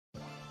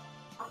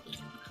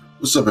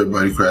What's up,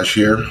 everybody? Crash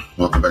here.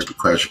 Welcome back to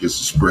Crash Against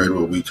the Spread,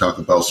 where we talk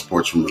about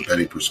sports from a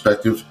betting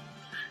perspective.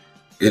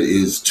 It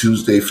is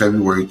Tuesday,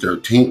 February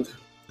 13th,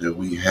 and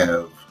we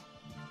have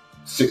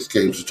 6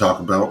 games to talk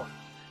about.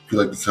 If you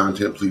like the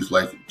content, please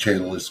like the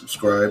channel and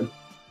subscribe.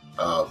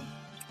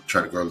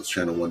 Try to grow this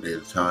channel one day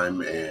at a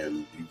time,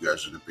 and you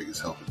guys are the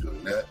biggest help in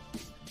doing that.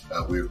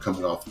 We were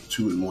coming off a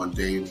 2-1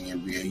 day in the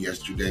NBA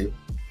yesterday.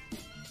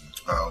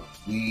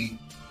 We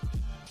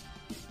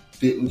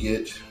didn't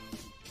get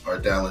our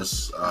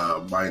Dallas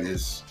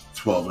minus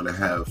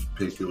 12.5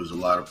 pick. It was a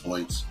lot of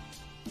points,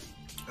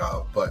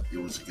 but it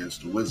was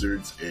against the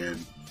Wizards,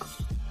 and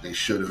they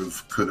should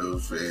have, could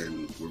have,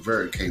 and were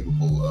very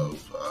capable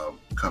of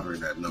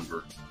covering that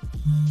number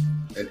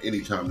at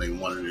any time they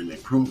wanted, and they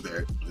proved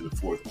that in the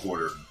fourth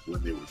quarter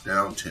when they were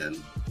down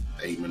 10,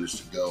 8 minutes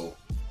to go.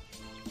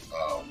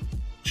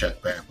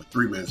 Check back with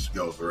 3 minutes to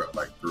go, they're up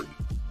by 3.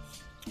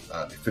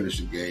 They finished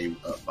the game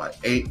up by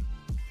 8.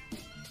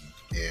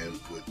 And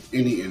with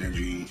any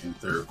energy in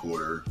third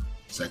quarter,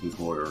 second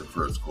quarter,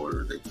 first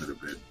quarter, they could have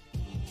been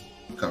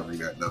covering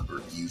that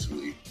number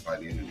easily by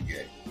the end of the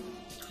game.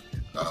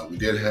 We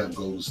did have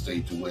Golden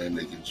State to win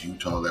against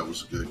Utah. That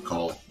was a good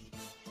call.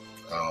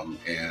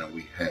 And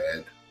we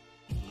had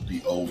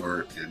the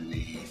over in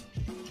the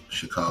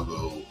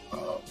Chicago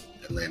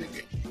Atlanta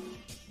game,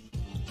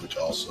 which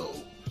also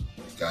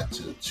got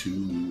to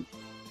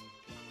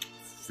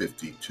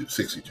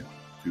 262.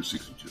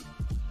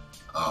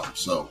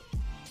 So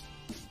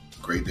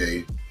great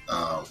day.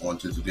 On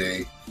to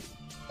today.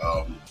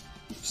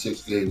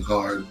 6 games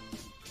hard.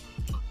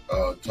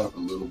 Talk a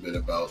little bit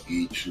about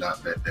each,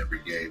 not betting every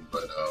game,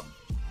 but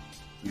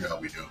you know how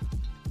we do.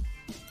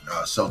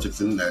 Celtics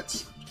and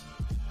Nets.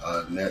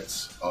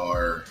 Nets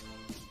are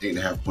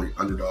 8.5-point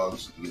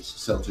underdogs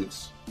against the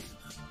Celtics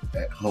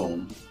at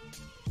home.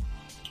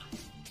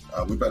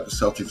 We bet the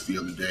Celtics the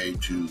other day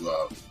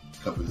to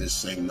cover this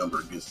same number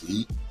against the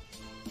Heat.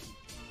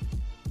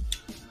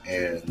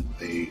 And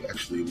they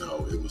actually,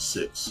 no, it was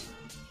 6.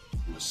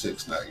 It was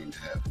 6, not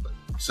 8.5, but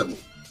 7.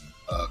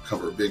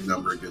 Cover a big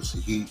number against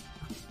the Heat.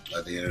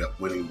 They ended up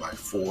winning by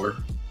 4.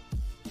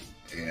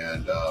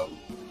 And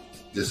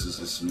this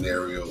is a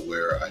scenario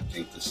where I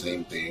think the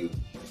same thing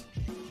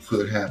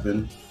could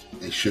happen.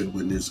 They should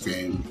win this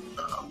game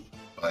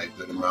by a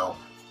good amount.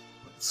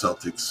 But the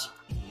Celtics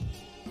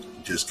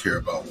just care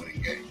about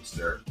winning games.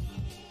 They're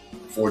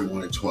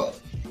 41-12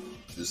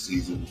 this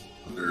season.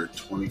 They're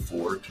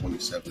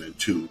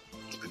 24-27-2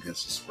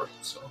 against the spread.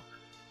 So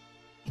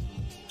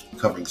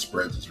covering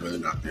spreads is really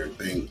not their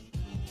thing.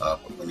 But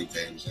winning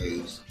games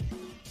is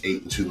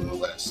 8-2 in the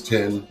last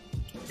 10,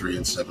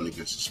 3-7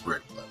 against the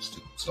spread in the last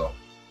 2. So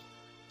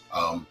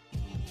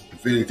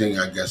if anything,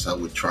 I guess I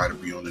would try to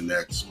be on the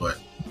Nets, but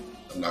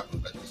I'm not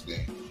going to bet this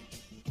game.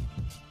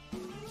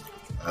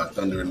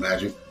 Thunder and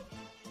Magic.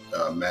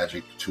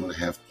 Magic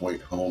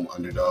 2.5-point home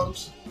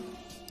underdogs.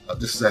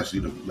 This is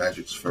actually the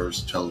Magic's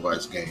first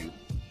televised game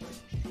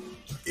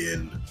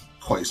in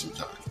quite some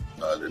time.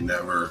 They're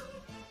never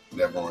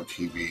on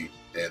TV,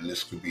 and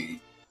this could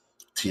be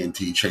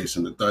TNT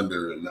chasing the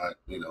Thunder and not,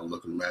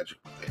 looking Magic.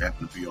 They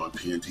happen to be on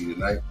TNT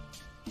tonight,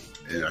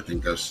 and I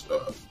think that's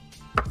a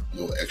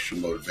little extra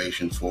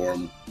motivation for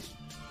them.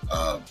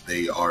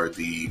 They are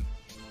the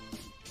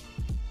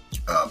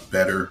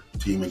better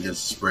team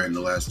against the spread in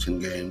the last 10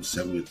 games,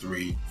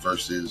 7-3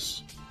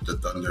 versus the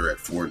Thunder at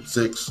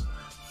 4-6.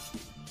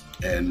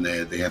 And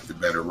they have the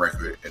better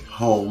record at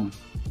home.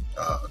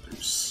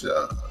 There's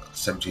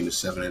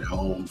 17-7 at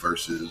home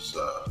versus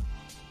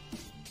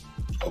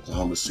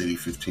Oklahoma City,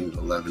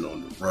 15-11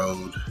 on the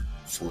road,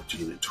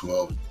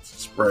 14-12 against the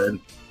spread.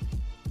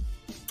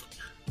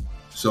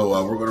 So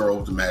we're going to roll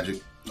with the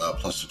Magic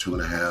plus the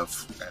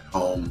 2.5 at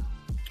home.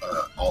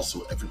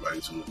 Also,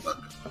 everybody's on the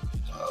Thunder,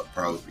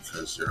 probably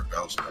because they're a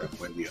bounce back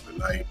win the other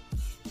night.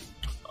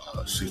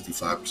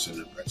 65% of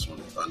the bets on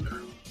the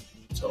Thunder.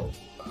 So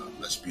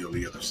let's be on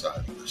the other side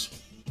of this.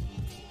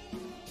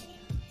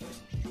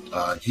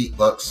 Heat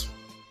Bucks.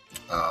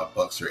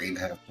 Bucks are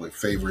 8.5-point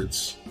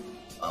favorites.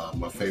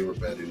 My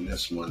favorite bet in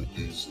this one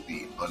is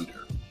the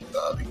under.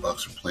 The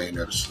Bucks are playing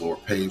at a slower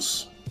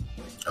pace,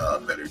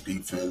 better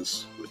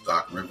defense with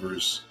Doc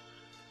Rivers,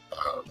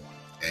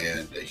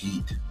 and the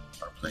Heat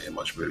are playing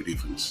much better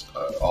defense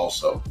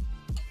also.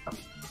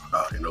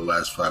 In the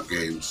last 5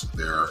 games,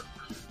 their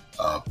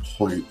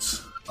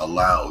points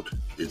allowed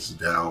is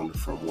down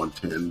from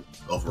 110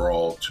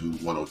 overall to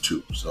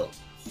 102. So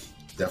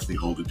definitely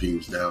hold the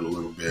teams down a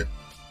little bit.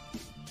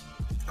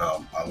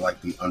 I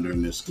like the under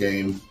in this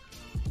game.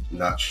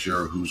 Not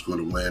sure who's going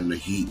to win. The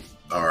Heat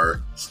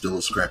are still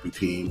a scrappy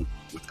team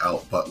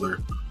without Butler.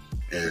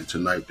 And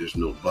tonight there's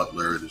no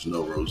Butler, there's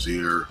no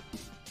Rozier.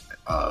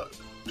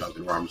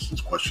 Duncan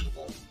Robinson's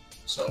questionable.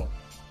 So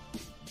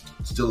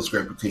still a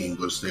scrappy team.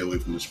 Going to stay away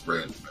from the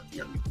spread.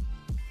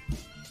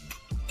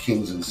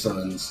 Kings and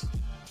Suns.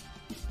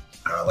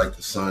 I like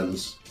the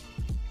Suns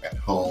at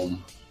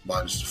home,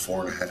 minus the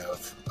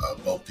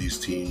 4.5. Both these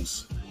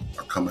teams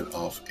are coming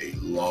off a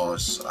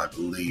loss, I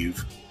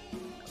believe.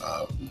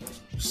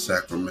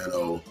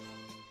 Sacramento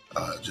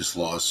just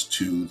lost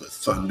to the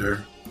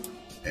Thunder,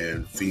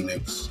 and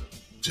Phoenix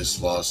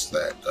just lost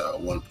that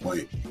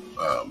 1-point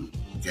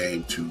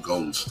game to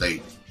Golden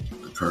State,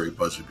 the Curry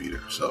buzzer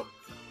beater. So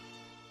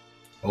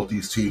both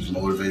these teams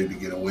motivated to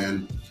get a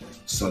win.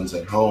 Suns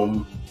at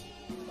home.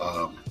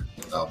 I'll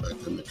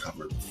bet them to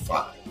cover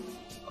 5.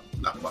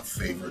 Not my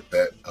favorite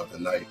bet of the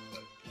night,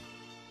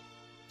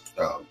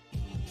 but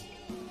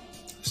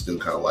still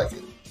kind of like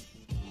it.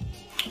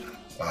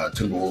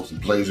 Timberwolves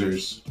and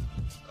Blazers.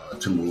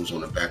 Timberwolves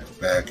on a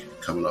back-to-back,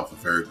 coming off a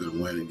very good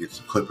win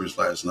against the Clippers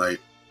last night,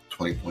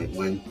 20-point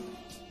win.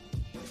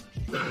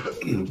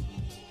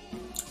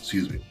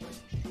 Excuse me.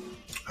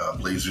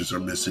 Blazers are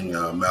missing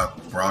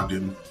Malcolm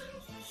Brogdon.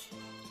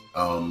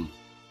 I'm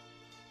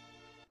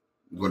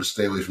going to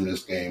stay away from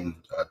this game.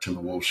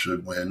 Timberwolves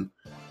should win.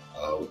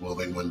 Will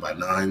they win by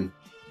 9?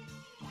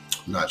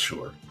 Not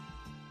sure.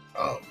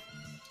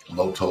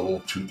 Low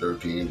total,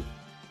 213.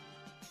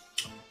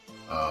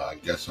 I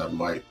guess I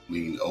might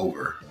lean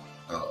over,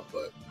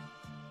 but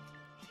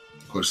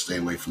I'm going to stay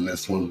away from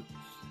this one.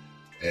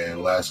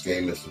 And last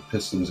game is the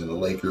Pistons and the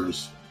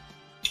Lakers.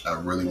 I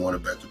really want to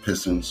bet the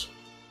Pistons.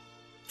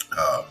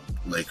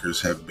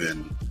 Lakers have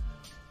been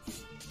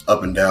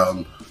up and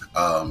down,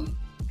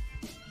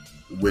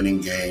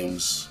 winning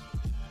games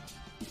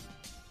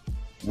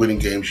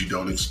you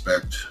don't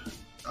expect,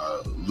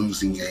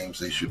 losing games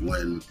they should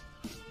win.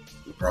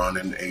 LeBron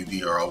and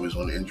AD are always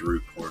on the injury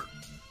report.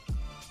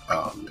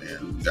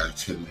 And we got a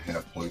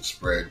 10.5-point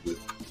spread with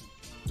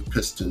the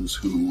Pistons,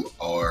 who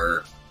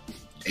are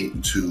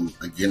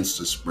 8-2 against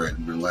the spread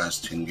in their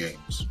last 10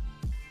 games.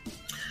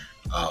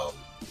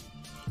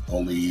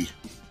 Only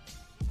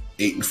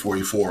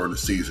 8-44 in the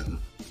season.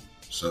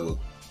 So,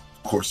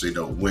 of course, they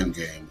don't win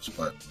games,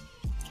 but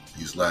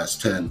these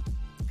last 10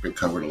 been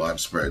covering a lot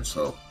of spread.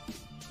 So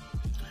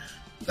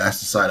that's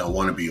the side I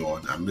want to be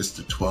on. I missed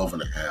the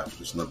 12.5.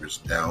 This number's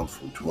down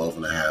from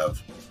 12.5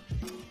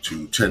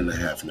 to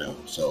 10.5 now.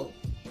 So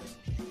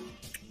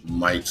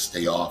might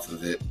stay off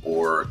of it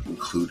or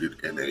include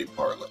it in a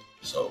parlay.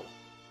 So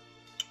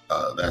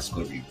that's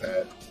going to be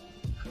bad.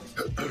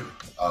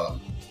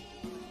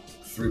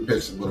 3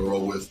 picks I'm going to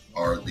roll with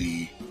are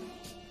the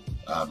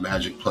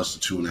Magic plus the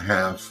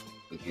 2.5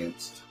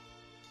 against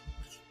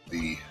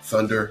the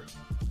Thunder,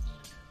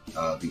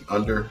 the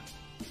under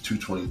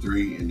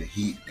 223 in the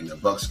Heat in the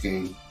Bucks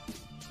game,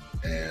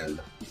 and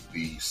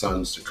the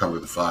Suns to cover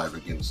the 5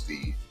 against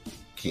the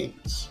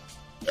Kings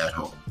at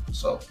home.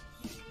 So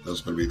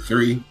those are going to be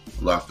 3.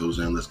 Lock those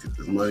in. Let's get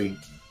this money,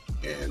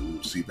 and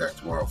we'll see you back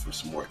tomorrow for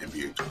some more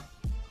NBA talk.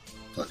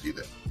 Talk to you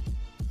then.